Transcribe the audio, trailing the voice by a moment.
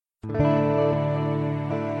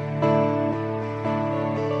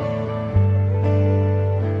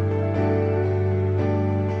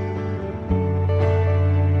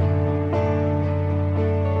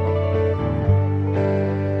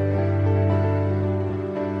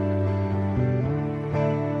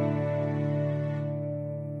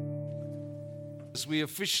as we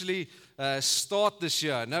officially start this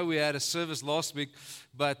year. I know we had a service last week,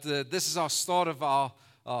 but this is our start of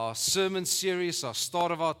our sermon series, our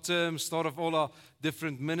start of our term, start of all our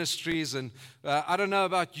different ministries. And I don't know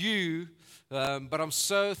about you, but I'm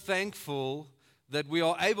so thankful that we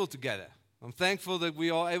are able to gather. I'm thankful that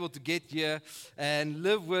we are able to get here and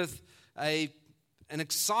live with an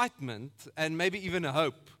excitement and maybe even a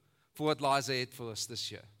hope for what lies ahead for us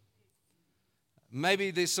this year.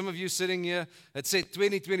 Maybe there's some of you sitting here that said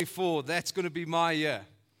 2024, that's going to be my year.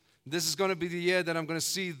 This is going to be the year that I'm going to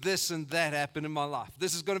see this and that happen in my life.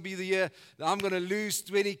 This is going to be the year that I'm going to lose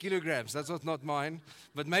 20 kilograms. That's not mine,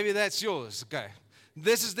 but maybe that's yours. Okay.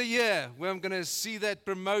 This is the year where I'm going to see that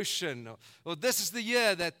promotion. Or this is the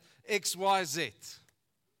year that X, Y, Z.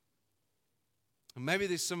 And maybe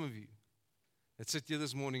there's some of you that sit here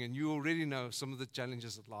this morning and you already know some of the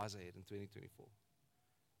challenges that lies ahead in 2024.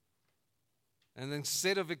 And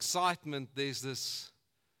instead of excitement, there's this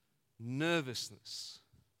nervousness.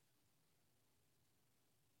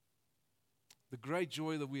 The great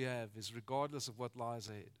joy that we have is regardless of what lies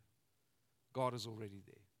ahead, God is already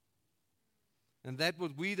there. And that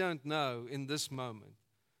what we don't know in this moment,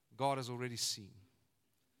 God has already seen.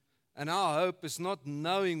 And our hope is not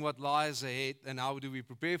knowing what lies ahead and how do we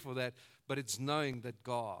prepare for that, but it's knowing that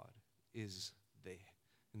God is there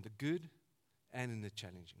in the good and in the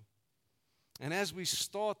challenging. And as we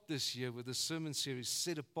start this year with the sermon series,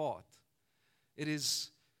 Set Apart, it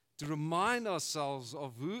is to remind ourselves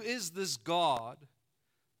of who is this God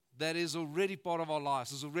that is already part of our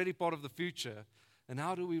lives, is already part of the future, and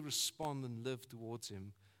how do we respond and live towards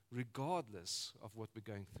Him regardless of what we're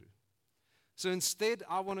going through. So instead,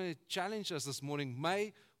 I want to challenge us this morning,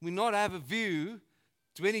 may we not have a view,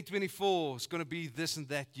 2024 is going to be this and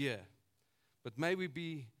that year, but may we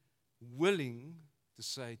be willing to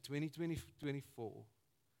say 2024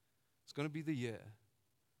 is going to be the year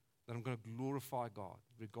that I'm going to glorify God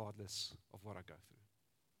regardless of what I go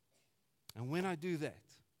through. And when I do that,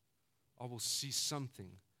 I will see something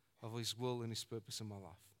of His will and His purpose in my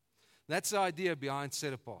life. That's the idea behind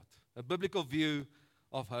Set Apart, a biblical view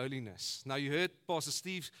of holiness. Now, you heard Pastor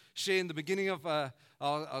Steve share in the beginning of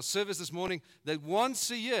our service this morning that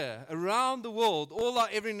once a year around the world, all our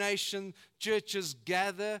every nation churches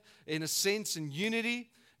gather in a sense in unity,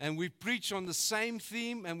 and we preach on the same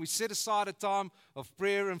theme, and we set aside a time of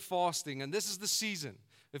prayer and fasting. And this is the season.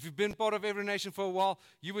 If you've been part of Every Nation for a while,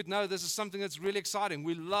 you would know this is something that's really exciting.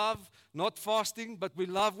 We love not fasting, but we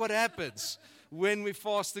love what happens when we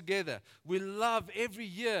fast together. We love every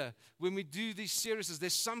year when we do these series.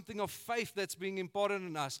 There's something of faith that's being imparted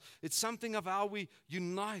in us. It's something of how we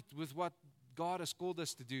unite with what God has called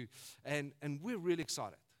us to do. And we're really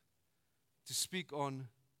excited to speak on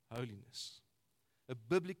holiness, a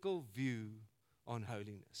biblical view on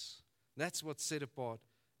holiness. That's what Set Apart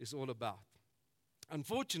is all about.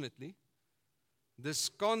 Unfortunately, this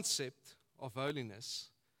concept of holiness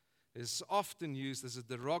is often used as a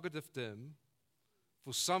derogative term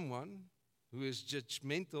for someone who is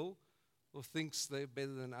judgmental or thinks they're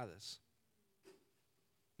better than others.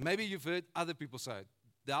 Maybe you've heard other people say it.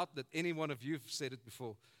 Doubt that any one of you have said it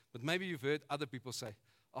before, but maybe you've heard other people say,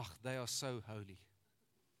 "Oh, they are so holy."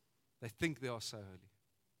 They think they are so holy.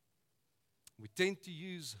 We tend to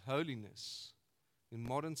use holiness in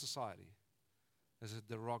modern society as a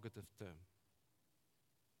derogative term.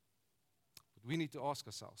 But we need to ask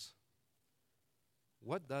ourselves,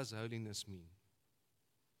 what does holiness mean?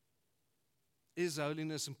 Is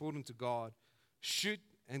holiness important to God? Should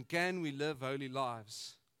and can we live holy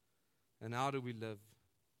lives? And how do we live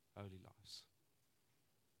holy lives?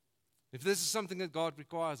 If this is something that God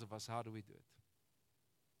requires of us, how do we do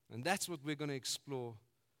it? And that's what we're going to explore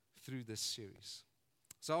through this series.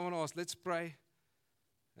 So I want to ask, let's pray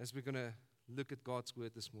as we're going to look at God's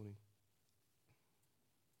word this morning.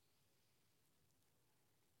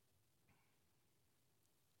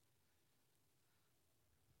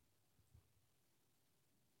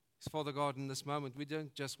 Father God, in this moment, we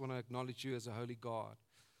don't just want to acknowledge you as a holy God,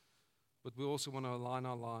 but we also want to align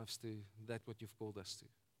our lives to that what you've called us to.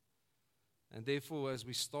 And therefore, as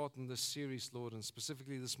we start in this series, Lord, and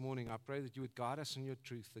specifically this morning, I pray that you would guide us in your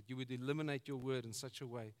truth, that you would illuminate your word in such a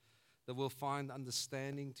way that we'll find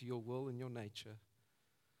understanding to your will and your nature.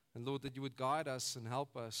 And Lord, that you would guide us and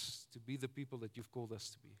help us to be the people that you've called us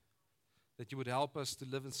to be. That you would help us to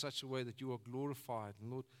live in such a way that you are glorified. And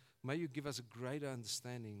Lord, may you give us a greater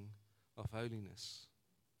understanding of holiness.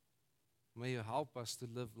 May you help us to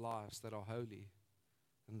live lives that are holy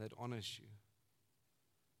and that honors you.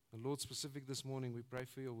 And Lord, specific this morning, we pray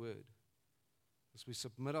for your word. As we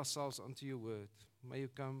submit ourselves unto your word, may you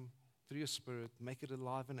come through your Spirit. Make it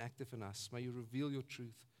alive and active in us. May you reveal your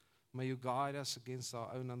truth. May you guide us against our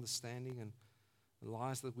own understanding and the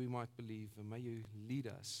lies that we might believe. And may you lead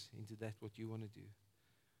us into that what you want to do.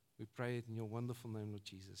 We pray it in your wonderful name, Lord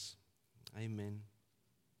Jesus. Amen.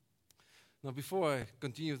 Now, before I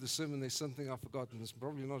continue with the sermon, there's something I've forgotten. It's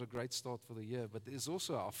probably not a great start for the year, but there's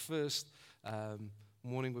also our first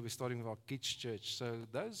morning where we're starting with our kids' church. So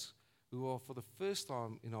those who are for the first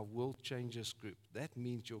time in our World Changers group, that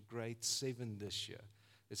means you're grade 7 this year.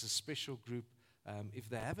 It's a special group. If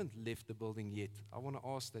they haven't left the building yet, I want to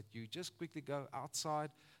ask that you just quickly go outside.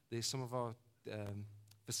 There's some of our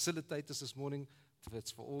facilitators this morning.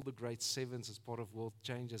 It's for all the grade 7s as part of World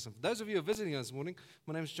Changers. And for those of you who are visiting us this morning,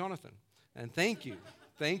 my name is Johnathan. And thank you.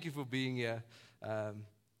 Thank you for being here.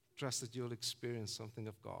 Trust that you'll experience something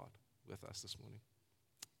of God with us this morning.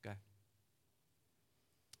 Okay.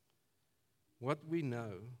 What we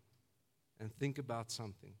know and think about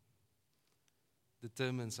something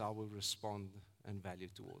determines how we respond and value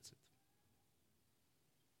towards it.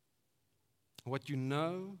 What you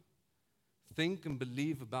know, think, and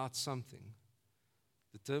believe about something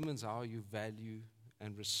determines how you value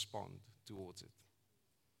and respond towards it.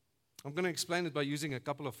 I'm going to explain it by using a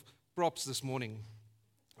couple of props this morning.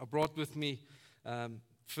 I brought with me,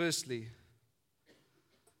 firstly,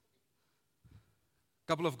 a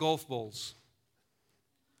couple of golf balls.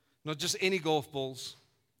 Not just any golf balls.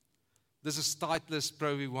 This is Titleist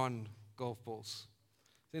Pro V1 golf balls.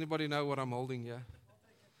 Does anybody know what I'm holding here?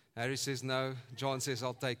 Harry says no. John says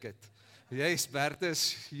I'll take it. Yes,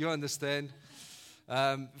 Bertus, you understand.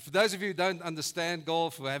 For those of you who don't understand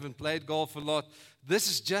golf or haven't played golf a lot, this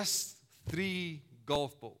is just 3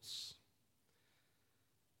 golf balls.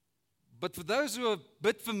 But for those who are a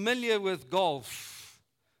bit familiar with golf,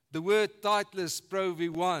 the word Titleist Pro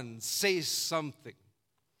V1 says something.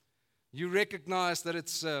 You recognize that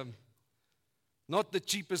it's not the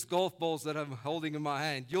cheapest golf balls that I'm holding in my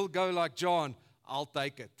hand. You'll go like John, I'll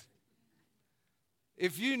take it.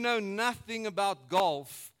 If you know nothing about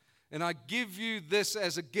golf, and I give you this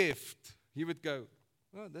as a gift, you would go,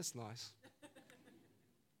 oh, that's nice.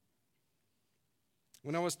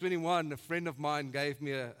 When I was 21, a friend of mine gave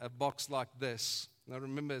me a box like this. And I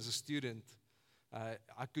remember as a student,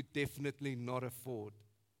 I could definitely not afford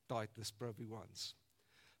Titleist Pro V1s.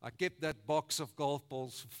 I kept that box of golf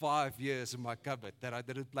balls for 5 years in my cupboard that I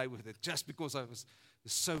didn't play with it just because it was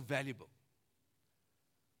so valuable.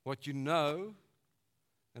 What you know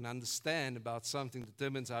and understand about something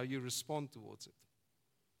determines how you respond towards it.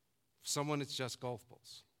 For someone, it's just golf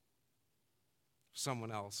balls. For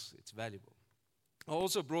someone else, it's valuable. I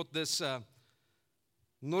also brought this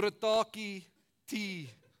Noritake tea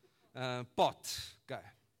pot. Okay.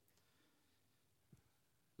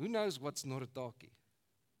 Who knows what's Noritake?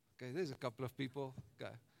 Okay, there's a couple of people.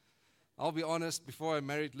 Okay. I'll be honest, before I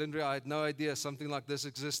married Lindra, I had no idea something like this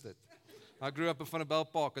existed. I grew up in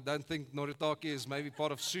Vanderbijl Park. I don't think Noritake is maybe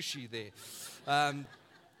part of sushi there.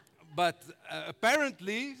 But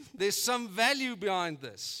apparently, there's some value behind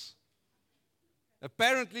this.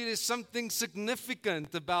 Apparently, there's something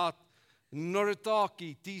significant about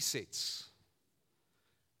Noritake tea sets.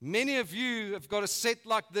 Many of you have got a set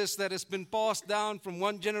like this that has been passed down from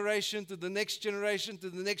one generation to the next generation to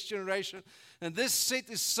the next generation. And this set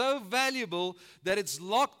is so valuable that it's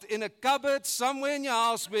locked in a cupboard somewhere in your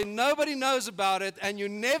house where nobody knows about it and you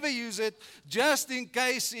never use it just in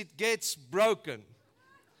case it gets broken.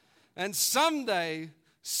 And someday,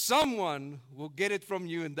 someone will get it from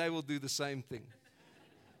you and they will do the same thing.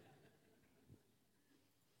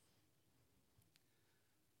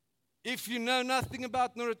 If you know nothing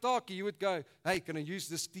about Noritake, you would go, hey, can I use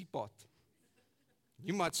this teapot?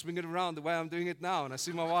 You might swing it around the way I'm doing it now. And I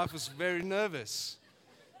see my wife is very nervous.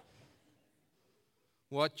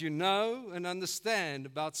 What you know and understand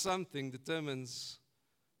about something determines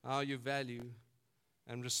how you value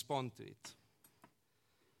and respond to it.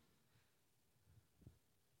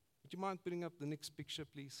 Would you mind putting up the next picture,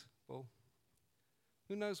 please, Paul?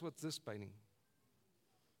 Who knows what's this painting?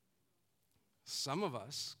 Some of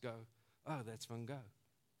us go, oh, that's Van Gogh.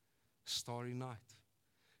 Starry Night.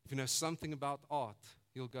 If you know something about art,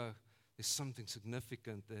 you'll go, there's something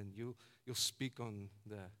significant, and you'll speak on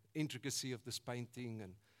the intricacy of this painting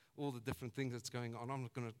and all the different things that's going on. I'm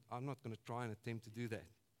not going to try and attempt to do that.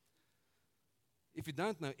 If you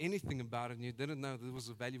don't know anything about it and you didn't know that it was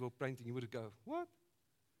a valuable painting, you would go, what?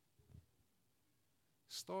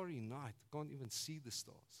 Starry Night. I can't even see the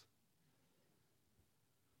stars.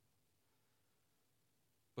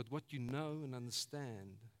 But what you know and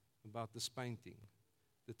understand about this painting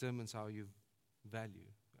determines how you value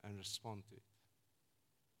and respond to it.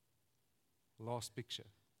 Last picture.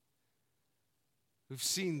 who've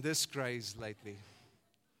seen this craze lately?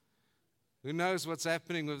 Who knows what's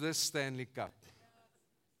happening with this Stanley Cup?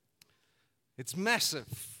 It's massive.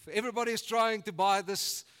 Everybody is trying to buy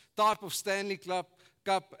this type of Stanley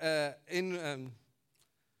Cup in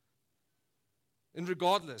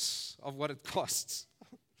regardless of what it costs.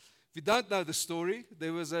 If you don't know the story,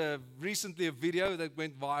 there was recently a video that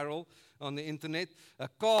went viral on the internet. A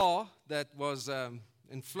car that was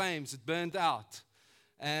in flames, it burned out.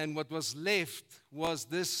 And what was left was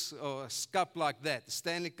this cup like that, a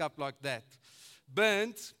Stanley Cup like that.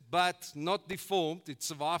 Burnt, but not deformed. It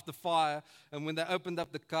survived the fire. And when they opened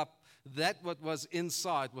up the cup, what was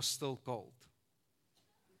inside was still cold.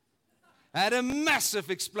 Had a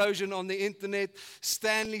massive explosion on the internet.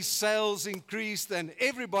 Stanley sales increased, and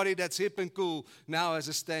everybody that's hip and cool now has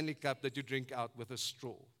a Stanley Cup that you drink out with a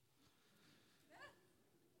straw.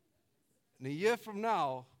 And a year from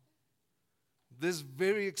now, this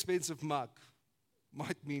very expensive mug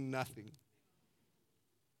might mean nothing.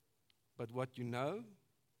 But what you know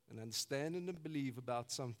and understand and believe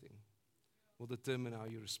about something will determine how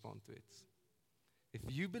you respond to it. If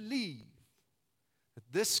you believe that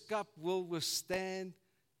this cup will withstand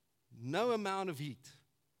no amount of heat,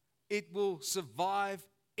 it will survive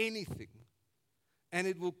anything, and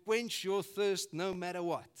it will quench your thirst no matter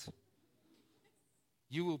what,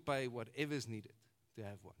 you will pay whatever is needed to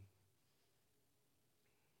have one.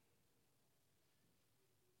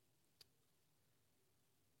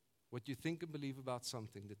 What you think and believe about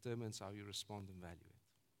something determines how you respond and value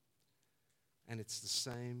it. And it's the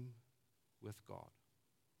same with God.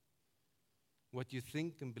 What you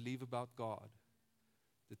think and believe about God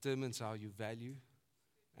determines how you value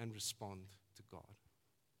and respond to God.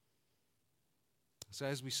 So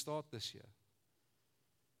as we start this year,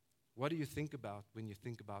 what do you think about when you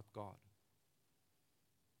think about God?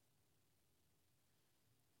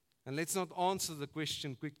 And let's not answer the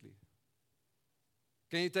question quickly.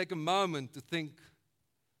 Can you take a moment to think,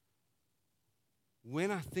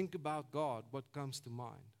 when I think about God, what comes to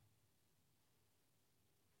mind?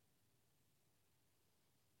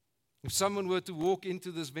 If someone were to walk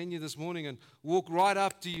into this venue this morning and walk right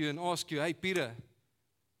up to you and ask you, hey, Peter,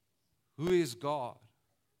 who is God?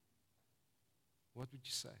 What would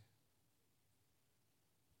you say?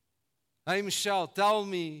 Hey, Michelle, tell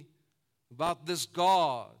me about this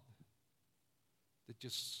God that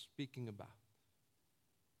you're speaking about.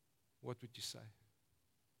 What would you say?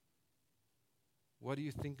 What do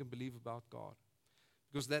you think and believe about God?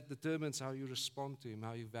 Because that determines how you respond to Him,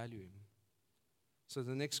 how you value Him. So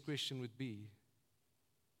the next question would be,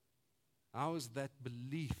 how is that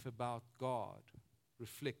belief about God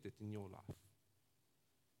reflected in your life?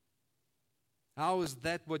 How is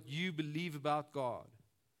that what you believe about God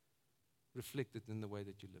reflected in the way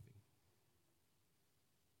that you're living?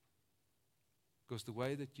 Because the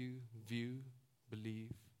way that you view, believe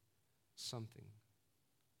something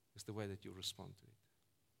is the way that you'll respond to it.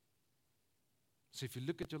 So if you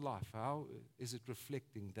look at your life, how is it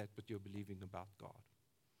reflecting that what you're believing about God?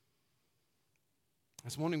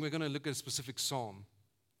 This morning we're going to look at a specific psalm,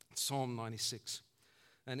 Psalm 96.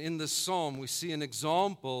 And in this psalm we see an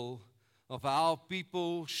example of how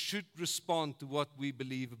people should respond to what we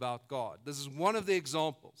believe about God. This is one of the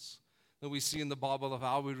examples that we see in the Bible of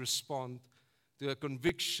how we respond to a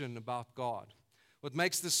conviction about God. What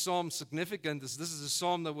makes this psalm significant is this is a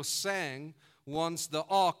psalm that was sang once the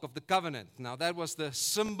Ark of the Covenant. Now that was the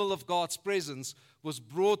symbol of God's presence, was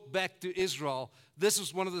brought back to Israel. This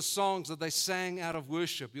was one of the songs that they sang out of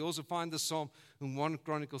worship. You also find this psalm in 1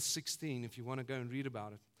 Chronicles 16 if you want to go and read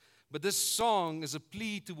about it. But this song is a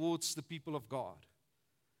plea towards the people of God.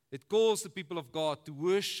 It calls the people of God to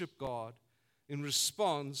worship God in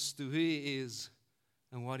response to who He is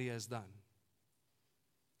and what He has done.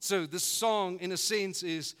 So this song, in a sense,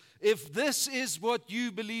 is, if this is what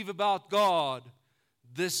you believe about God,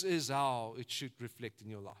 this is how it should reflect in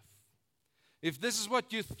your life. If this is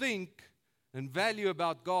what you think and value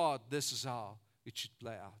about God, this is how it should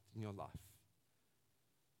play out in your life.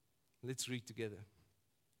 Let's read together.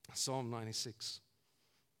 Psalm 96.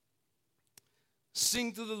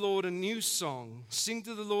 Sing to the Lord a new song. Sing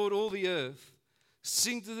to the Lord all the earth.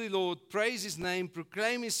 Sing to the Lord, praise His name,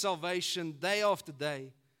 proclaim His salvation day after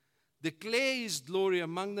day. Declare His glory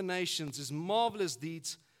among the nations, His marvelous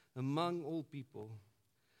deeds among all people.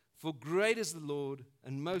 For great is the Lord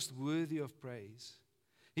and most worthy of praise.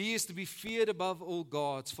 He is to be feared above all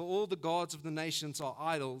gods, for all the gods of the nations are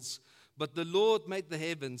idols. But the Lord made the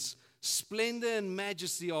heavens. Splendor and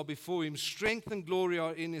majesty are before Him. Strength and glory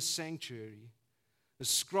are in His sanctuary.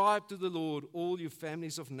 Ascribe to the Lord, all you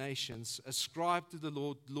families of nations. Ascribe to the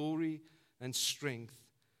Lord glory and strength.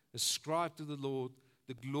 Ascribe to the Lord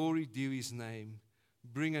the glory due his name.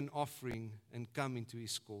 Bring an offering and come into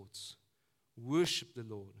his courts. Worship the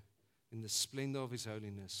Lord in the splendor of his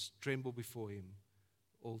holiness. Tremble before him,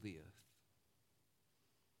 all the earth.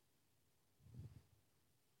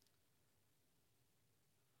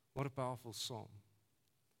 What a powerful psalm.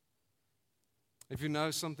 If you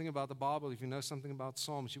know something about the Bible, if you know something about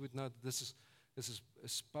Psalms, you would know that this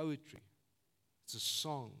is poetry. It's a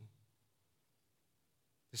song.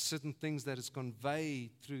 There's certain things that is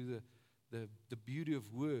conveyed through the beauty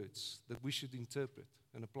of words that we should interpret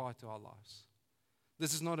and apply to our lives.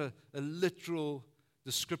 This is not a literal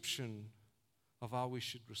description of how we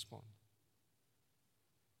should respond.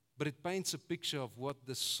 But it paints a picture of what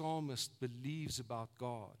the psalmist believes about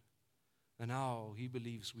God and how he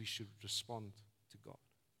believes we should respond to God.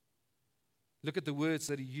 Look at the words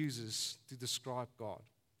that he uses to describe God.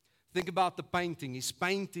 Think about the painting. He's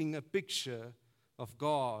painting a picture of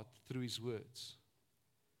God through his words.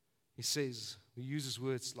 He uses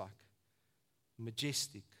words like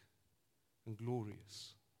majestic and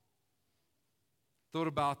glorious. Thought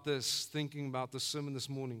about this, thinking about the sermon this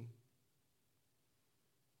morning.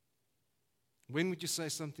 When would you say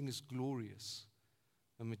something is glorious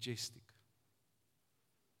and majestic?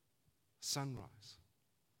 Sunrise.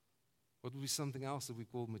 What would be something else that we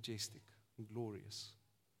call majestic and glorious?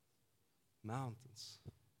 Mountains.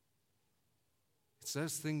 It's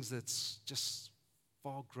those things that's just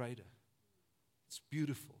far greater. It's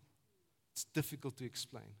beautiful. It's difficult to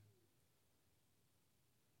explain.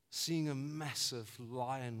 Seeing a massive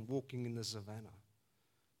lion walking in the savannah,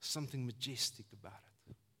 something majestic about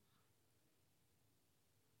it.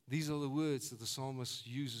 These are the words that the psalmist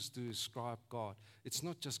uses to describe God. It's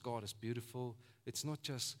not just God is beautiful. It's not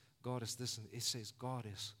just God is this. It says God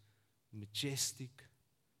is majestic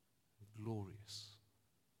and glorious.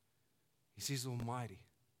 He says almighty.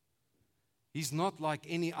 He's not like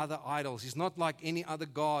any other idols. He's not like any other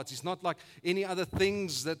gods. He's not like any other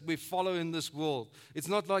things that we follow in this world. It's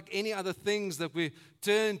not like any other things that we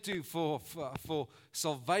turn to for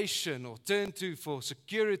salvation or turn to for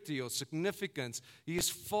security or significance. He is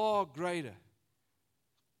far greater.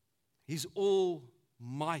 He's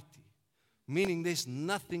almighty, meaning there's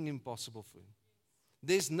nothing impossible for him.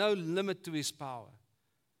 There's no limit to his power.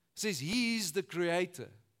 It says he's the creator.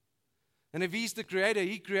 And if he's the creator,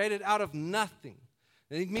 he created out of nothing.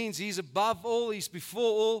 And it means he's above all, he's before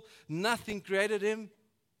all, nothing created him.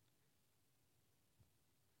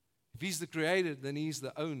 If he's the creator, then he's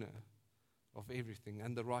the owner of everything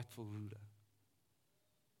and the rightful ruler.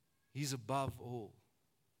 He's above all.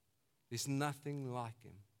 There's nothing like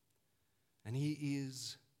him. And he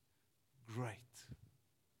is great.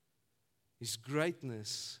 His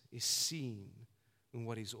greatness is seen in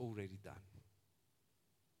what he's already done.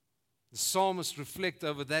 The psalmist reflects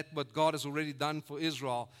over that, what God has already done for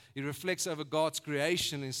Israel. He reflects over God's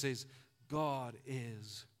creation and says, God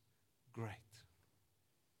is great.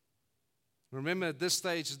 Remember at this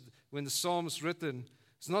stage, when the psalm is written,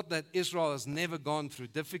 it's not that Israel has never gone through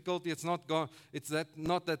difficulty. It's not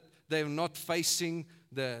that they're not facing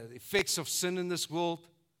the effects of sin in this world.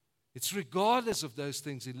 It's regardless of those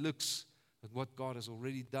things, he looks at what God has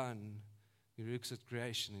already done. He looks at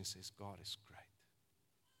creation and says, God is great.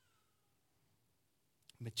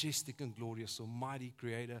 Majestic and glorious, almighty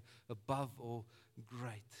creator, above all,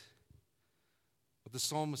 great. What the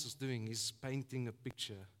psalmist is doing is painting a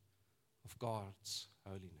picture of God's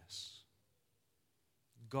holiness.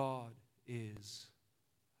 God is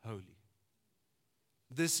holy.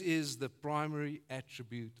 This is the primary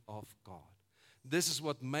attribute of God. This is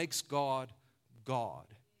what makes God God.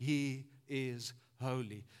 He is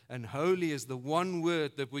holy. And holy is the one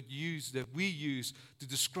word that we use to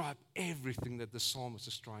describe everything that the psalmist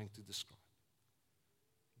is trying to describe.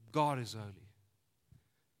 God is holy.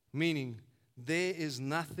 Meaning, there is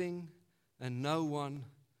nothing and no one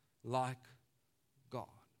like God.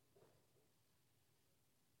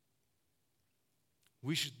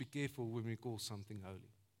 We should be careful when we call something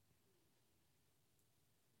holy.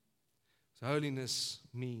 So holiness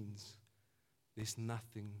means there's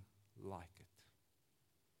nothing like it.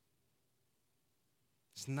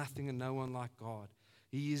 There's nothing and no one like God.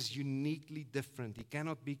 He is uniquely different. He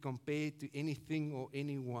cannot be compared to anything or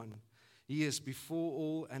anyone. He is before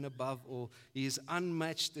all and above all. He is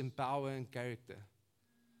unmatched in power and character.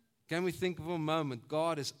 Can we think for a moment?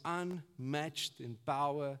 God is unmatched in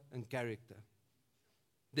power and character.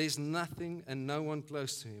 There's nothing and no one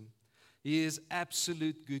close to him. He is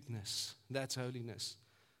absolute goodness. That's holiness.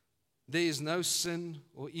 There is no sin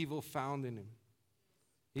or evil found in him.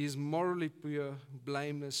 He is morally pure,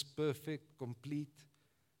 blameless, perfect, complete,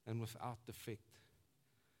 and without defect.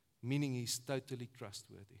 meaning He's totally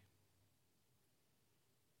trustworthy.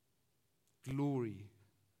 Glory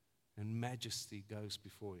and majesty goes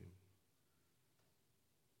before Him.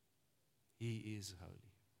 He is holy.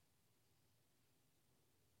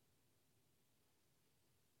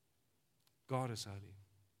 God is holy.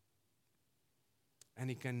 And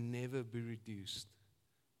He can never be reduced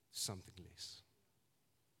to something less.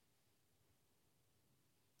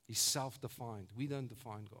 He's self-defined. We don't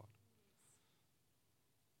define God.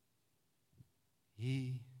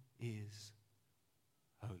 He is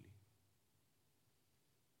holy.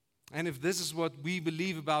 And if this is what we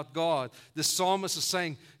believe about God, the psalmist is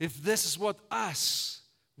saying, if this is what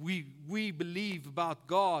we believe about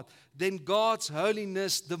God, then God's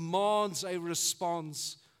holiness demands a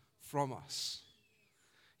response from us.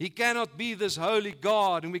 He cannot be this holy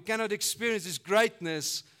God, and we cannot experience His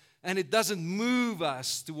greatness, and it doesn't move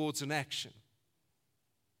us towards an action.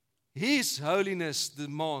 His holiness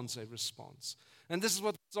demands a response. And this is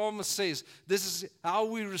what the psalmist says. This is how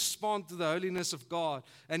we respond to the holiness of God.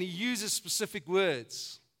 And he uses specific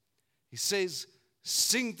words. He says,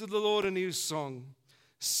 sing to the Lord a new song.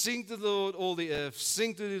 Sing to the Lord all the earth.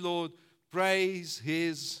 Sing to the Lord. Praise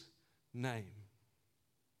His name.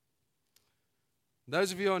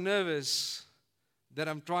 Those of you who are nervous that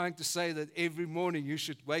I'm trying to say that every morning you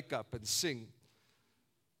should wake up and sing,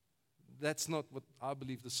 that's not what I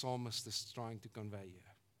believe the psalmist is trying to convey here.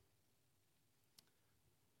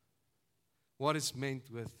 What is meant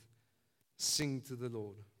with sing to the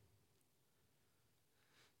Lord?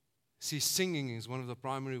 See, singing is one of the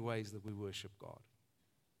primary ways that we worship God.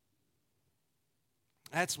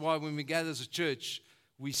 That's why when we gather as a church,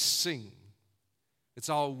 we sing. It's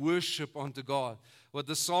our worship unto God. What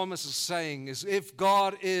the psalmist is saying is, if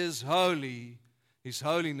God is holy, His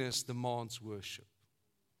holiness demands worship.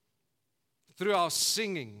 Through our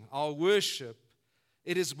singing, our worship,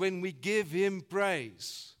 it is when we give Him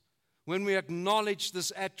praise. When we acknowledge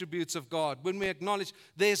these attributes of God, when we acknowledge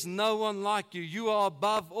there's no one like you, you are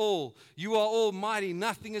above all, you are almighty,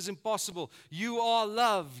 nothing is impossible, you are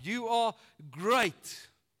love, you are great.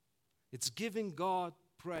 It's giving God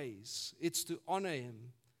praise, it's to honor Him,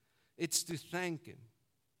 it's to thank Him,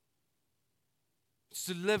 it's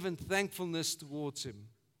to live in thankfulness towards Him,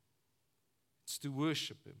 it's to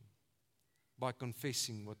worship Him by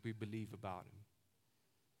confessing what we believe about Him.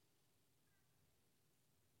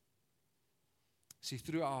 See,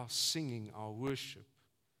 through our singing, our worship,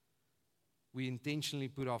 we intentionally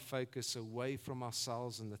put our focus away from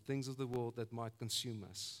ourselves and the things of the world that might consume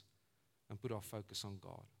us and put our focus on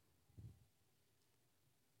God.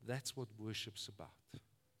 That's what worship's about.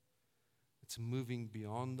 It's moving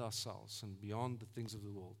beyond ourselves and beyond the things of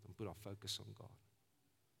the world and put our focus on God.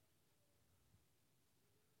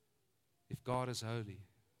 If God is holy,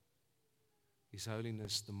 His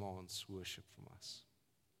holiness demands worship from us.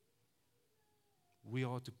 We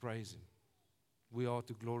are to praise Him. We are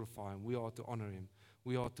to glorify Him. We are to honor Him.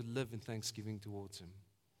 We are to live in thanksgiving towards Him.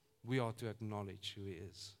 We are to acknowledge who He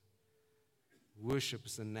is. Worship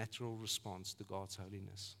is the natural response to God's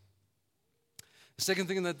holiness. The second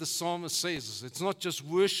thing that the psalmist says is it's not just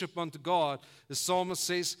worship unto God. The psalmist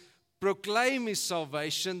says, proclaim His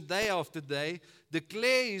salvation day after day.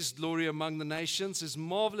 Declare His glory among the nations, His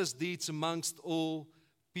marvelous deeds amongst all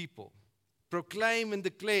people. Proclaim and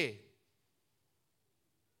declare.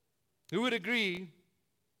 Who would agree?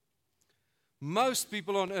 Most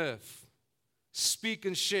people on earth speak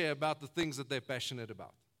and share about the things that they're passionate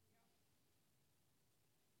about.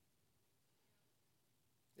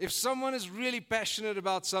 If someone is really passionate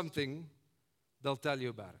about something, they'll tell you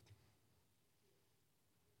about it.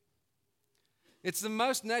 It's the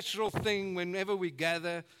most natural thing whenever we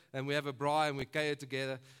gather and we have a braai and we gather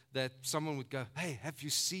together that someone would go, hey, have you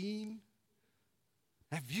seen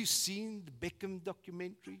the Beckham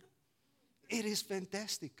documentary? It is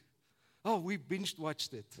fantastic. Oh, we binge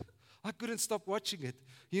watched it. I couldn't stop watching it.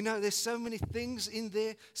 You know, there's so many things in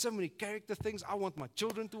there, so many character things. I want my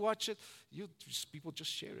children to watch it. People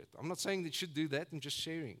just share it. I'm not saying they should do that. I'm just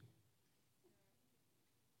sharing.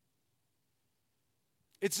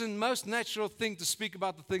 It's the most natural thing to speak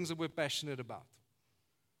about the things that we're passionate about.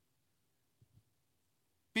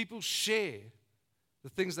 People share the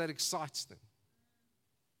things that excites them.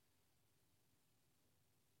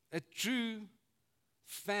 A true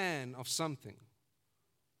fan of something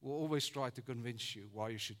will always try to convince you why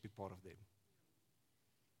you should be part of them.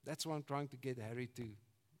 That's why I'm trying to get Harry to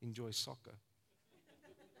enjoy soccer.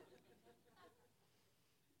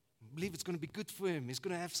 I believe it's going to be good for him. He's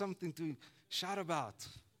going to have something to shout about.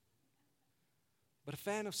 But a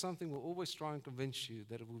fan of something will always try and convince you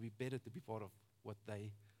that it will be better to be part of what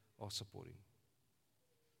they are supporting.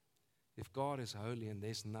 If God is holy and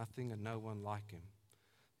there's nothing and no one like Him,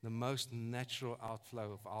 the most natural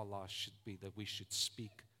outflow of our lives should be that we should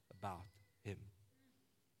speak about Him.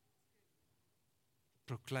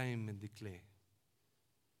 Proclaim and declare.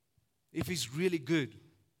 If He's really good,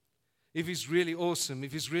 if He's really awesome,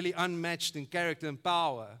 if He's really unmatched in character and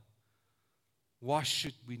power, why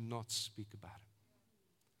should we not speak about Him?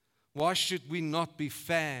 Why should we not be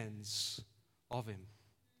fans of Him?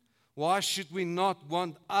 Why should we not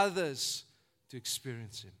want others to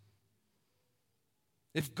experience Him?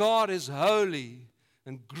 If God is holy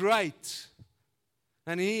and great,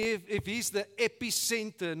 and if He's the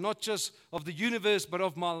epicenter, not just of the universe, but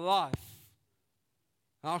of my life,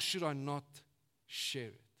 how should I not share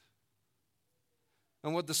it?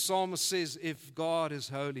 And what the psalmist says, if God is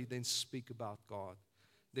holy, then speak about God.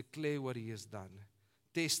 Declare what He has done.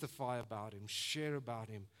 Testify about Him. Share about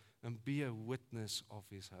Him. And be a witness of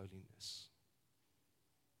His holiness.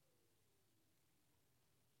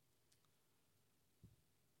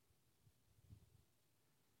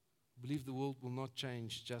 I believe the world will not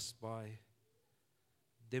change just by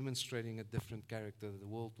demonstrating a different character. The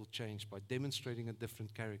world will change by demonstrating a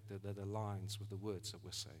different character that aligns with the words that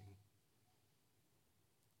we're saying.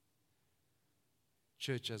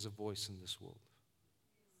 Church has a voice in this world.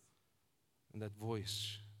 And that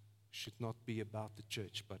voice should not be about the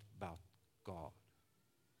church, but about God.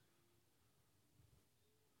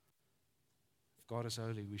 If God is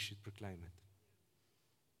holy, we should proclaim it.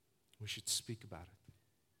 We should speak about it.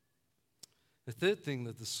 The third thing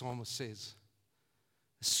that the psalmist says,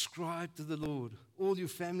 ascribe to the Lord, all you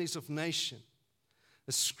families of nation.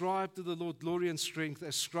 Ascribe to the Lord glory and strength.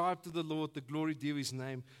 Ascribe to the Lord the glory due His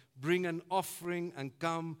name. Bring an offering and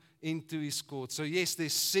come into His court. So yes,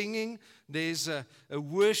 there's singing, there's a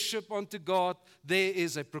worship unto God, there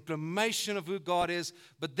is a proclamation of who God is,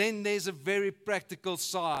 but then there's a very practical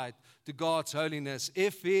side to God's holiness.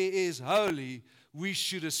 If He is holy, we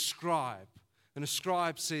should ascribe. And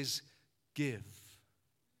ascribe says, give.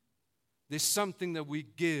 There's something that we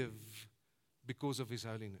give because of His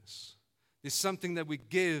holiness. There's something that we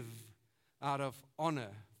give out of honor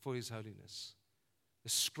for His holiness.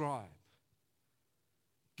 Ascribe.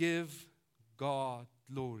 Give God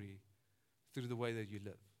glory through the way that you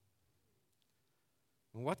live.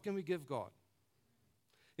 And what can we give God?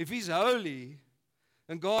 If He's holy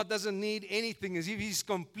and God doesn't need anything, as if He's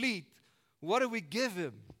complete, what do we give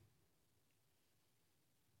Him?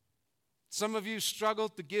 Some of you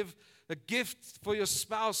struggled to give a gift for your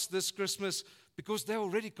spouse this Christmas because they're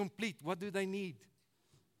already complete. What do they need?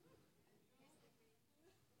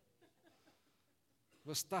 It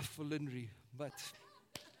was tough for Linry, but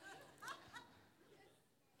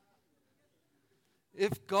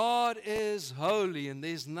if God is holy and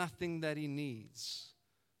there's nothing that He needs,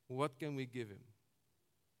 what can we give Him?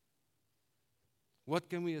 What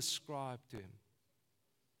can we ascribe to Him?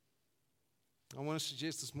 I want to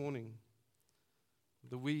suggest this morning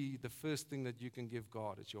that the first thing that you can give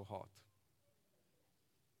God is your heart.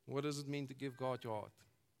 What does it mean to give God your heart?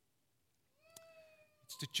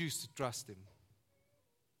 It's to choose to trust Him.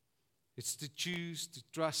 It's to choose to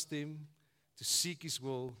trust Him, to seek His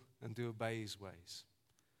will, and to obey His ways.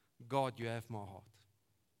 God, you have my heart.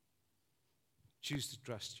 Choose to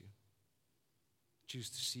trust you. Choose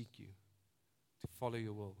to seek you, to follow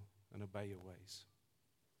your will and obey your ways.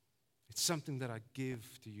 It's something that I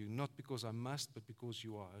give to you, not because I must, but because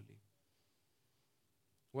you are holy.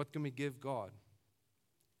 What can we give God?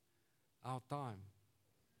 Our time.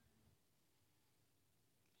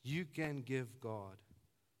 You can give God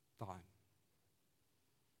time.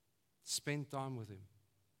 Spend time with Him.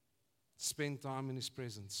 Spend time in His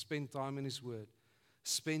presence. Spend time in His Word.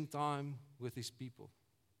 Spend time with His people.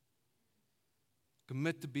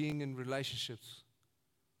 Commit to being in relationships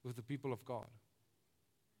with the people of God.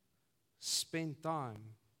 Spend time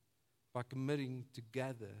by committing to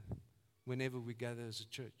gather whenever we gather as a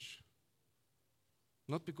church.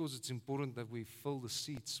 Not because it's important that we fill the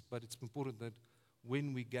seats, but it's important that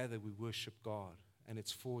when we gather, we worship God. And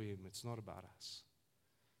it's for Him. It's not about us.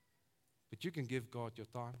 But you can give God your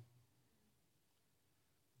time.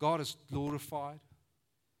 God is glorified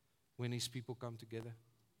when His people come together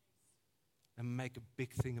and make a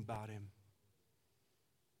big thing about Him.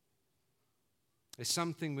 There's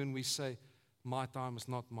something when we say, my time is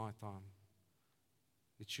not my time.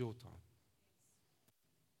 It's your time.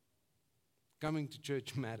 Coming to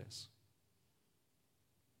church matters.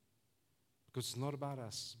 Because it's not about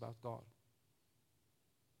us, it's about God.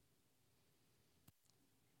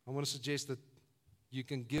 I want to suggest that you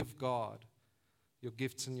can give God your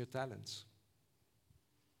gifts and your talents.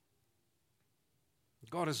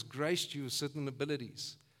 God has graced you with certain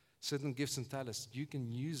abilities certain gifts and talents, you can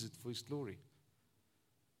use it for His glory.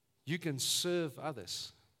 You can serve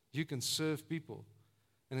others. You can serve people.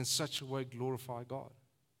 And in such a way glorify God.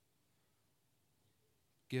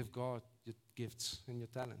 Give God your gifts and your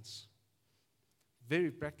talents.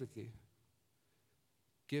 Very practically,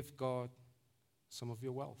 give God some of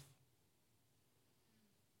your wealth.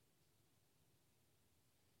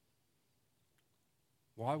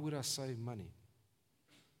 Why would I say money?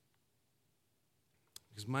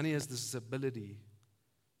 Because money has this ability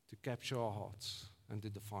to capture our hearts and to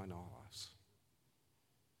define our lives.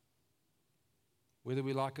 Whether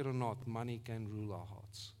we like it or not, money can rule our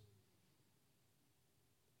hearts.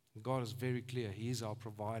 God is very clear. He is our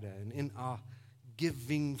provider. And in our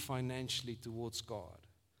giving financially towards God,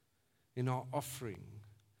 in our offering,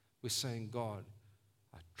 we're saying, God,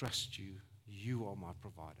 I trust you. You are my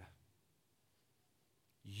provider.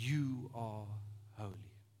 You are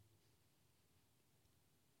holy.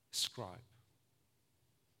 Ascribe.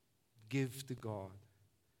 Give to God.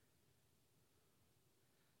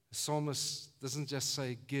 The psalmist doesn't just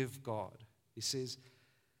say, give God. He says,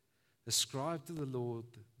 ascribe to the Lord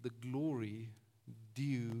the glory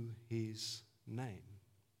due His name.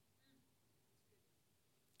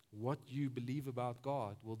 What you believe about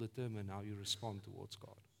God will determine how you respond towards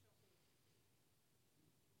God.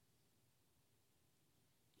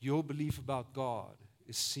 Your belief about God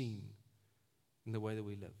is seen in the way that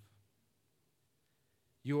we live.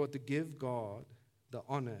 You are to give God the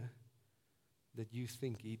honor that you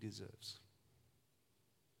think He deserves.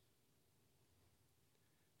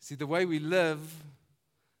 See, the way we live,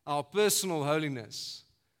 our personal holiness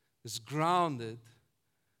is grounded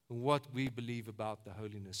in what we believe about the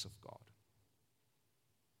holiness of God.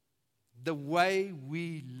 The way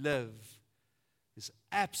we live is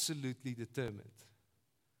absolutely determined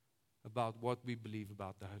about what we believe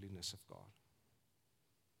about the holiness of God.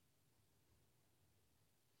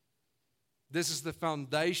 This is the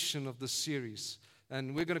foundation of the series.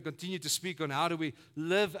 And we're going to continue to speak on how do we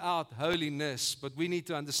live out holiness. But we need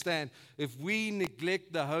to understand, if we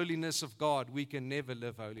neglect the holiness of God, we can never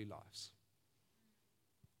live holy lives.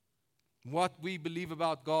 What we believe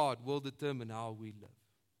about God will determine how we live.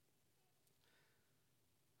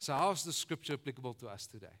 So how is the scripture applicable to us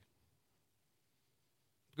today?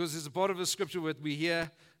 Because there's a part of the scripture that we hear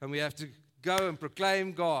and we have to go and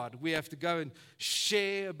proclaim God. We have to go and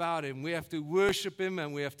share about Him. We have to worship Him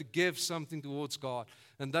and we have to give something towards God.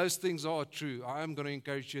 And those things are true. I am going to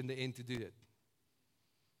encourage you in the end to do it.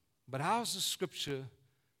 But how is the scripture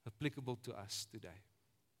applicable to us today?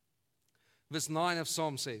 Verse 9 of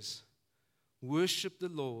Psalm says, worship the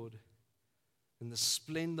Lord in the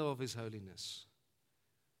splendor of His holiness.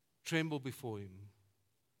 Tremble before Him,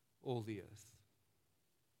 all the earth.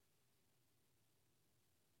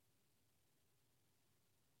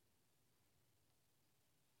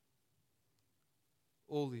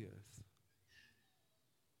 All the earth.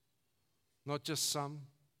 Not just some,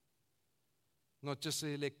 not just a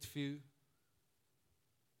elect few,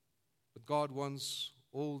 but God wants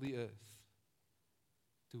all the earth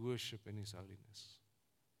to worship in His holiness.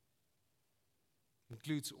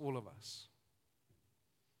 Includes all of us.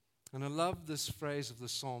 And I love this phrase of the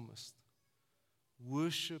psalmist.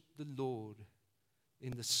 Worship the Lord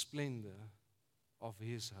in the splendor of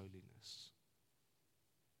His holiness.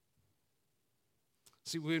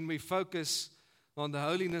 See, when we focus on the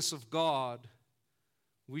holiness of God,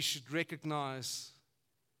 we should recognize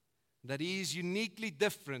that He is uniquely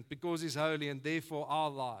different because He's holy, and therefore our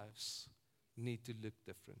lives need to look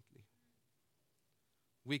differently.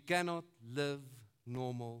 We cannot live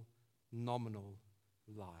normal, nominal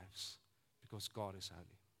lives because God is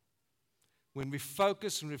holy. When we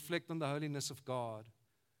focus and reflect on the holiness of God,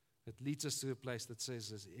 it leads us to a place that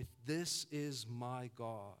says, if this is my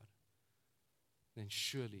God, then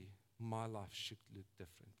surely my life should look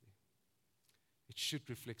differently. It should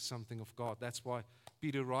reflect something of God. That's why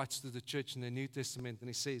Peter writes to the church in the New Testament and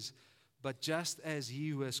he says, but just as He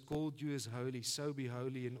who has called you is holy, so be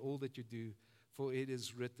holy in all that you do, for it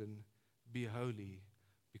is written, be holy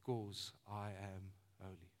because I am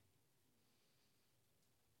holy.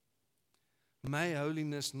 May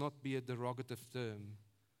holiness not be a derogative term,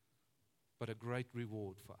 but a great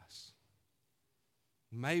reward for us.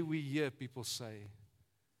 May we hear people say,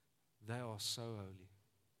 they are so holy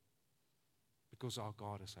because our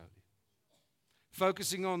God is holy.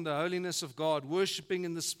 Focusing on the holiness of God, worshiping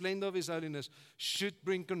in the splendor of His holiness should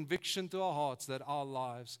bring conviction to our hearts that our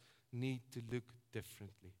lives need to look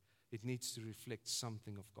differently. It needs to reflect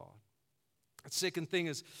something of God. The second thing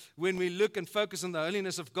is, when we look and focus on the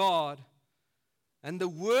holiness of God and the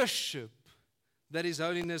worship that His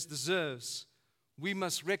holiness deserves, we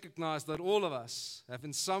must recognize that all of us have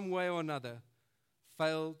in some way or another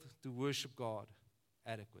failed to worship God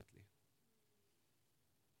adequately.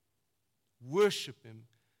 Worship Him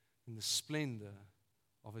in the splendor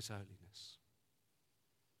of His holiness.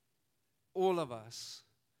 All of us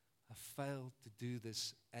have failed to do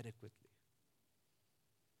this adequately.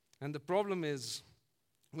 And the problem is,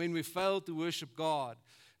 when we fail to worship God,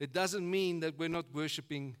 it doesn't mean that we're not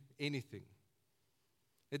worshiping anything.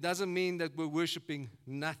 It doesn't mean that we're worshiping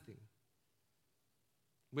nothing.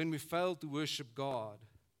 When we fail to worship God,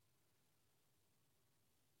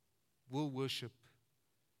 we'll worship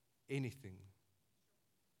anything.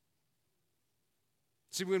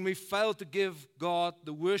 See, when we fail to give God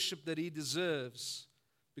the worship that He deserves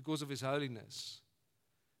because of His holiness,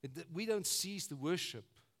 we don't cease to worship.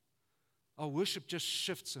 Our worship just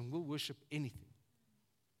shifts and we'll worship anything.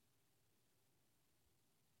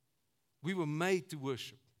 We were made to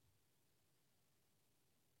worship.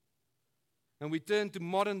 And we turn to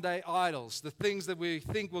modern day idols, the things that we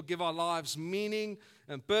think will give our lives meaning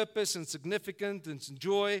and purpose and significance and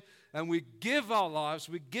joy. And we give our lives,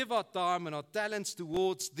 we give our time and our talents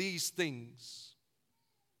towards these things.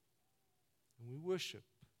 And we worship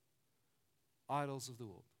idols of the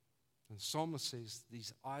world. And the psalmist says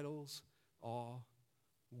these idols are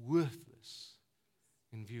worthless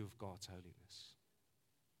in view of God's holiness.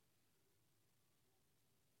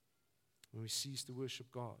 When we cease to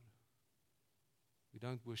worship God, we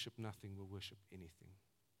don't worship nothing, we worship anything.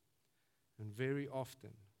 And very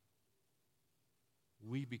often,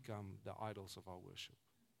 we become the idols of our worship.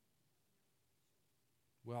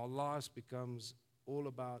 Where our lives becomes all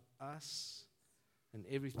about us, and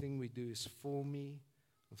everything we do is for me,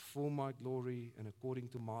 and for my glory, and according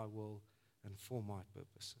to my will, and for my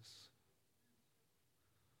purposes.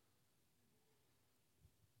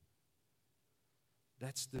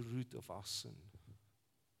 That's the root of our sin.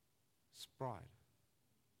 It's pride.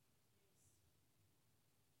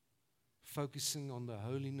 Focusing on the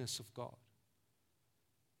holiness of God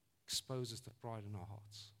exposes the pride in our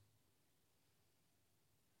hearts.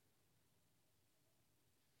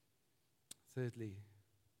 Thirdly,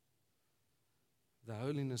 the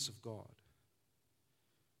holiness of God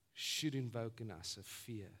should invoke in us a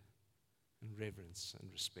fear and reverence and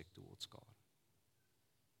respect towards God.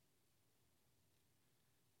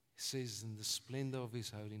 He says, in the splendor of His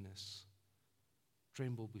holiness,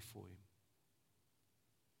 tremble before Him.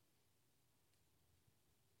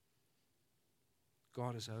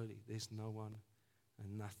 God is holy. There's no one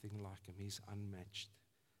and nothing like Him. He's unmatched.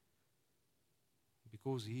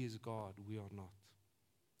 Because He is God, we are not.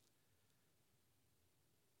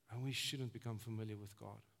 And we shouldn't become familiar with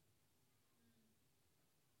God.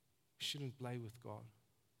 We shouldn't play with God.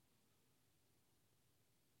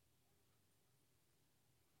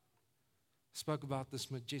 I spoke about this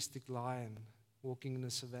majestic lion walking in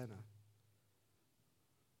the savannah.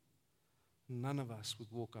 None of us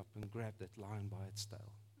would walk up and grab that lion by its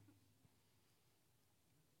tail.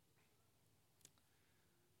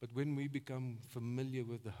 But when we become familiar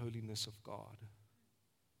with the holiness of God,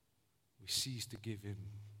 we cease to give Him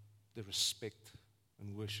the respect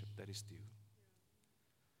and worship that is due.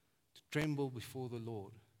 To tremble before the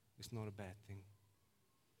Lord is not a bad thing.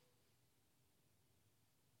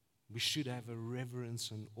 We should have a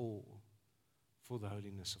reverence and awe for the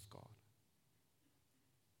holiness of God.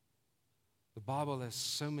 The Bible has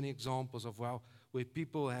so many examples of where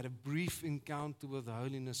people had a brief encounter with the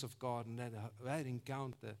holiness of God, and that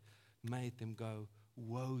encounter made them go,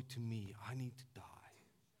 woe to me, I need to die.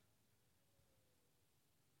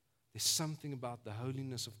 There's something about the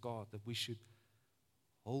holiness of God that we should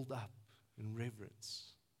hold up in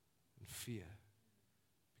reverence and fear,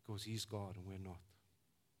 because He's God and we're not.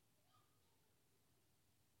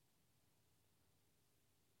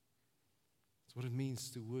 It's what it means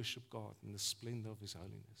to worship God in the splendor of His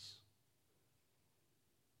holiness.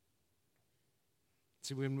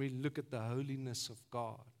 See, when we look at the holiness of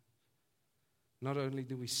God, not only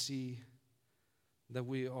do we see that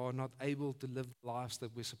we are not able to live lives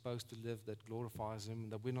that we're supposed to live that glorifies Him,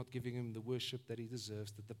 that we're not giving Him the worship that He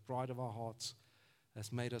deserves, that the pride of our hearts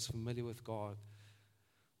has made us familiar with God,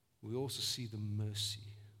 we also see the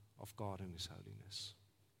mercy of God and His holiness.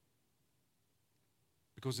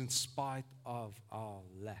 Because in spite of our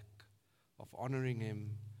lack of honoring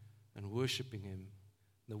Him and worshiping Him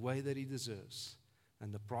the way that He deserves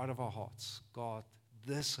and the pride of our hearts, God,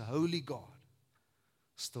 this holy God,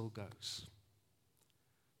 still goes,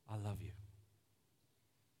 I love you.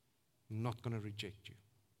 I'm not going to reject you.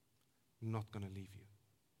 I'm not going to leave you.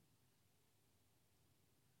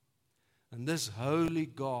 And this holy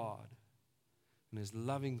God in His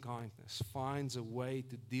loving kindness, finds a way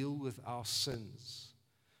to deal with our sins.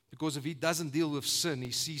 Because if He doesn't deal with sin,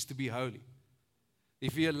 He ceases to be holy.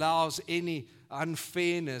 If He allows any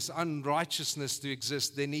unfairness, unrighteousness to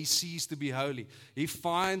exist, then He ceases to be holy. He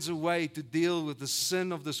finds a way to deal with the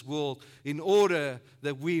sin of this world in order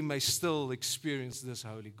that we may still experience this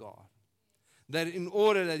holy God. That in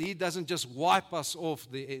order that He doesn't just wipe us off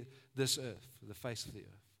this earth, the face of the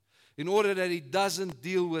earth. In order that He doesn't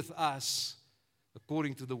deal with us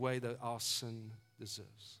according to the way that our sin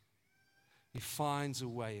deserves. He finds a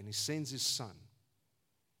way, and He sends His Son,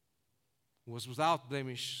 who was without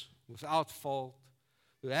blemish, without fault,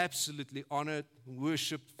 who absolutely honored and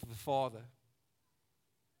worshipped the Father.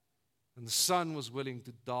 And the Son was willing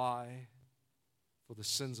to die for the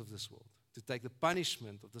sins of this world, to take the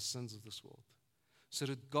punishment of the sins of this world, so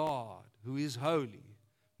that God, who is holy,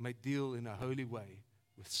 may deal in a holy way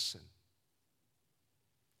with sin.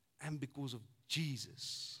 And because of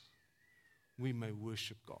Jesus, we may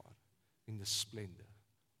worship God in the splendor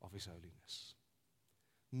of His holiness.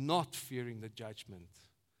 Not fearing the judgment,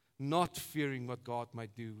 not fearing what God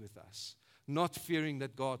might do with us, not fearing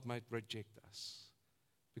that God might reject us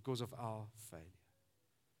because of our failure,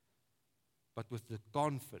 but with the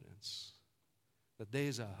confidence that there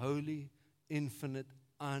is a holy, infinite,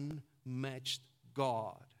 unmatched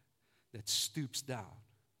God that stoops down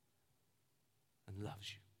and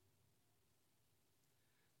loves you.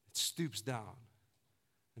 That stoops down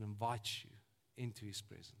and invites you into His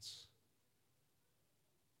presence.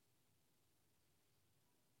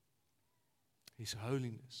 His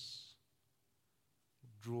holiness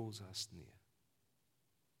draws us near.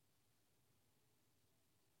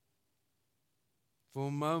 For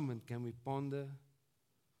a moment, can we ponder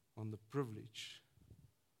on the privilege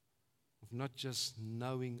of not just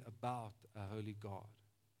knowing about a holy God,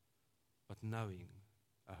 but knowing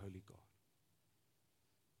a holy God.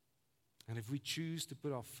 And if we choose to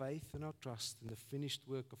put our faith and our trust in the finished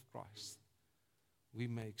work of Christ, we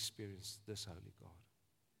may experience this holy God.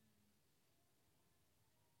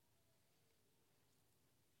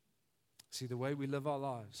 See, the way we live our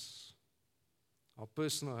lives, our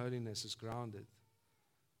personal holiness is grounded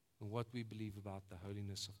in what we believe about the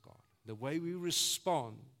holiness of God. The way we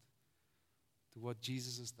respond to what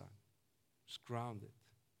Jesus has done is grounded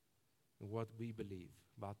in what we believe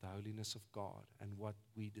about the holiness of God and what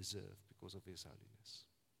we deserve because of His holiness.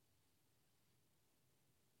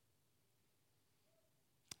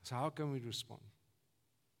 So how can we respond?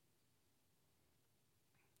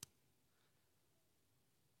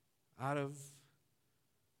 Out of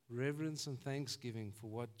reverence and thanksgiving for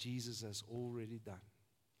what Jesus has already done.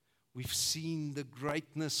 We've seen the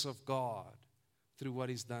greatness of God through what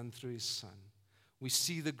He's done through His Son. We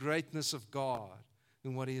see the greatness of God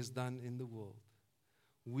in what He has done in the world.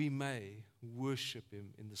 We may worship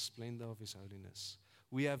Him in the splendor of His holiness.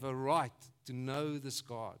 We have a right to know this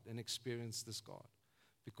God and experience this God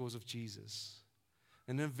because of Jesus.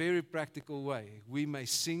 In a very practical way, we may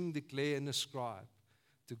sing, declare, and ascribe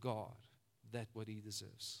to God that what He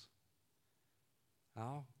deserves.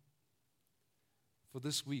 How? For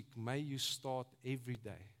this week, may you start every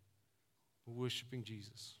day worshiping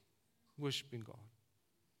Jesus, worshiping God.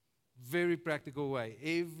 Very practical way.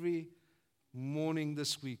 Every morning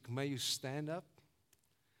this week, may you stand up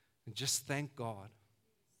and just thank God.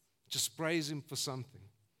 Just praise Him for something.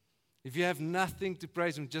 If you have nothing to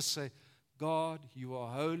praise Him, just say, God, you are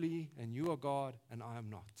holy and you are God and I am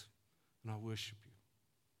not. And I worship you.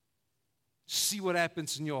 See what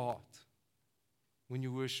happens in your heart when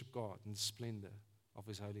you worship God in the splendor of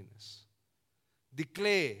His holiness.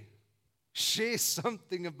 Declare, share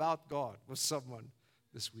something about God with someone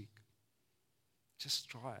this week. Just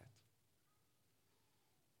try it.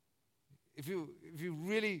 If you're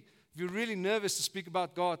really nervous to speak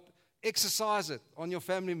about God, exercise it on your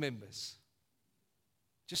family members.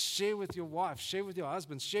 Just share with your wife, share with your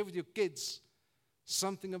husband, share with your kids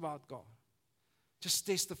something about God. Just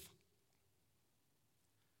testify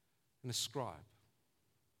and ascribe.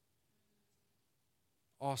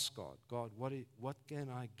 Ask God, God, what can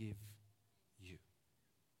I give you?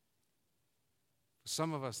 For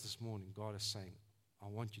some of us this morning, God is saying, I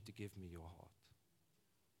want you to give me your heart.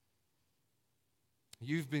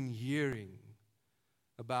 You've been hearing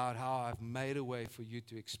about how I've made a way for you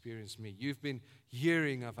to experience me. You've been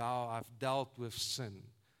hearing of how I've dealt with sin,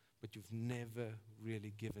 but you've never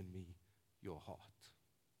really given me your heart.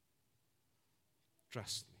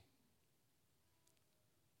 Trust me.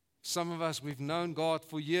 Some of us, we've known God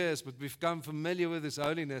for years, but we've become familiar with His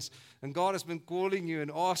holiness. And God has been calling you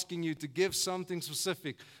and asking you to give something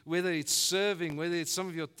specific, whether it's serving, whether it's some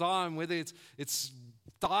of your time, whether it's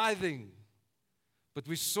tithing. But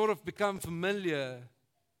we sort of become familiar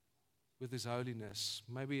with His holiness.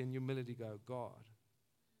 Maybe in humility go, God,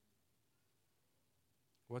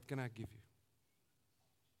 what can I give you?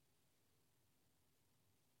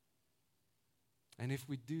 And if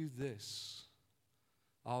we do this,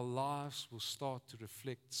 our lives will start to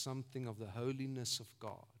reflect something of the holiness of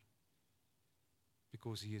God,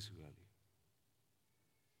 because He is holy.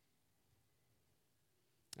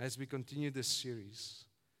 As we continue this series,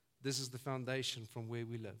 this is the foundation from where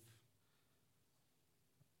we live.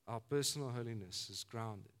 Our personal holiness is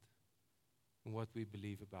grounded in what we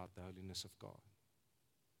believe about the holiness of God.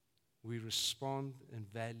 We respond and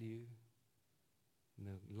value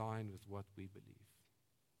in line with what we believe.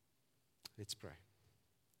 Let's pray.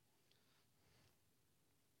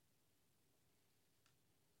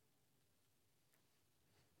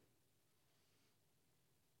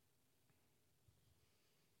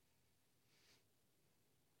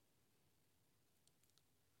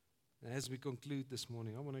 As we conclude this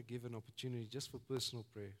morning, I want to give an opportunity just for personal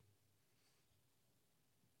prayer.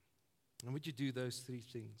 And would you do those three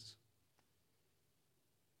things?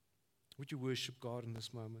 Would you worship God in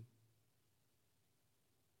this moment?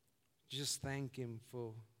 Would you just thank Him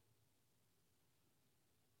for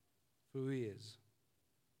who He is?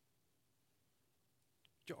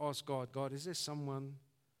 Would you ask God, God, is there someone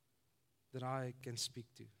that I can speak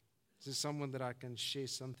to? Is there someone that I can share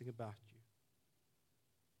something about you?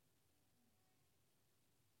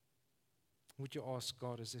 Would you ask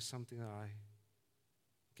God, is there something that I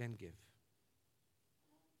can give?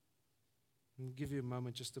 I'll give you a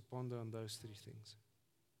moment just to ponder on those three things.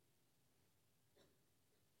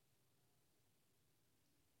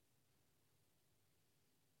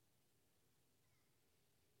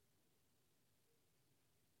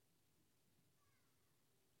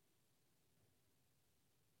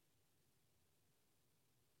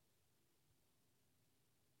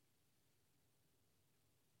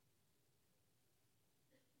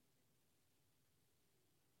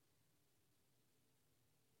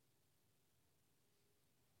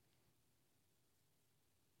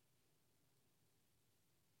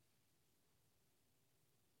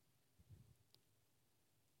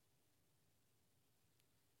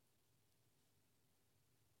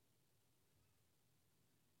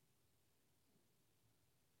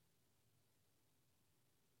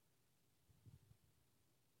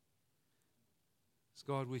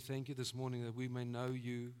 God, we thank you this morning that we may know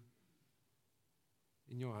you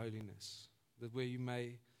in your holiness, that where you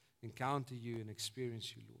may encounter you and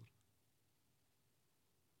experience you, Lord.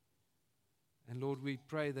 And Lord, we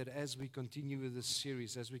pray that as we continue with this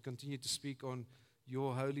series, as we continue to speak on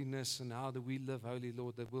your holiness and how that we live holy,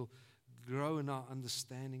 Lord, that we'll grow in our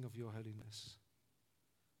understanding of your holiness,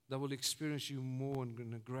 that we'll experience you more and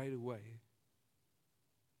in a greater way.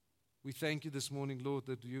 We thank you this morning, Lord,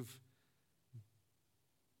 that you've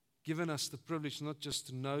given us the privilege not just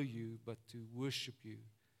to know you, but to worship you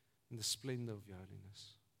in the splendor of your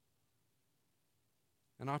holiness.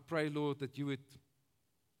 And I pray, Lord, that you would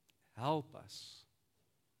help us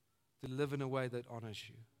to live in a way that honors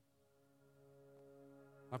you.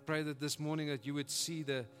 I pray that this morning that you would see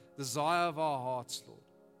the desire of our hearts, Lord,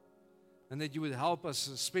 and that you would help us,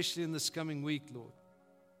 especially in this coming week, Lord,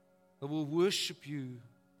 that we'll worship you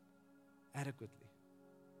adequately.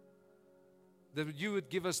 That you would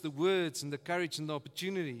give us the words and the courage and the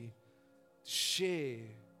opportunity to share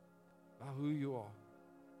about who you are.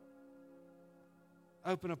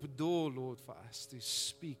 Open up a door, Lord, for us to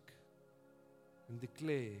speak and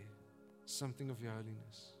declare something of your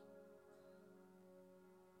holiness.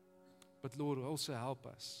 But Lord, also help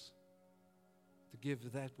us to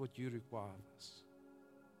give that what you require of us.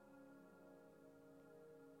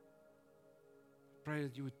 Pray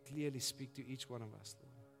that you would clearly speak to each one of us, Lord.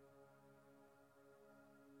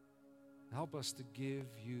 Help us to give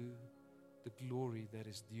you the glory that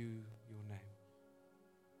is due your name.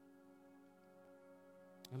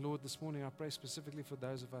 And Lord, this morning I pray specifically for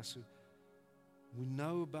those of us who we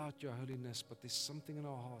know about your holiness, but there's something in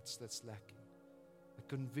our hearts that's lacking. A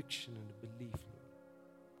conviction and a belief, Lord.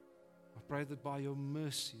 I pray that by your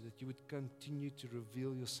mercy that you would continue to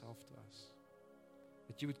reveal yourself to us.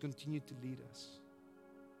 That you would continue to lead us.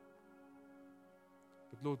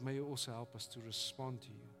 But Lord, may you also help us to respond to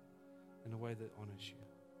you in a way that honors you.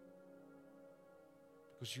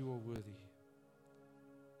 Because you are worthy.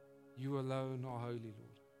 You alone are holy,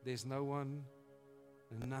 Lord. There's no one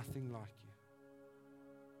and nothing like you.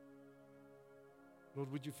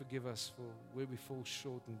 Lord, would you forgive us for where we fall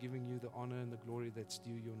short in giving you the honor and the glory that's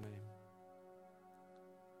due your name.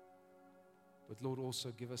 But Lord,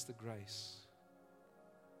 also give us the grace,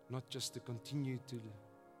 not just to continue to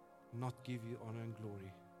not give you honor and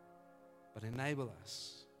glory, but enable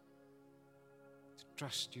us to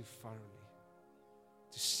trust you thoroughly,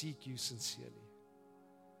 to seek you sincerely,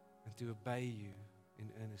 and to obey you in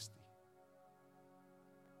earnesty.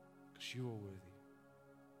 Because you are worthy.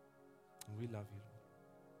 And we love you, Lord.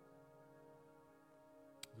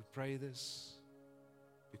 We pray this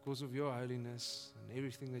because of your holiness and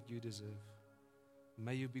everything that you deserve.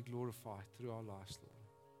 May you be glorified through our lives, Lord.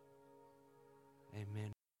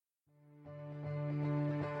 Amen.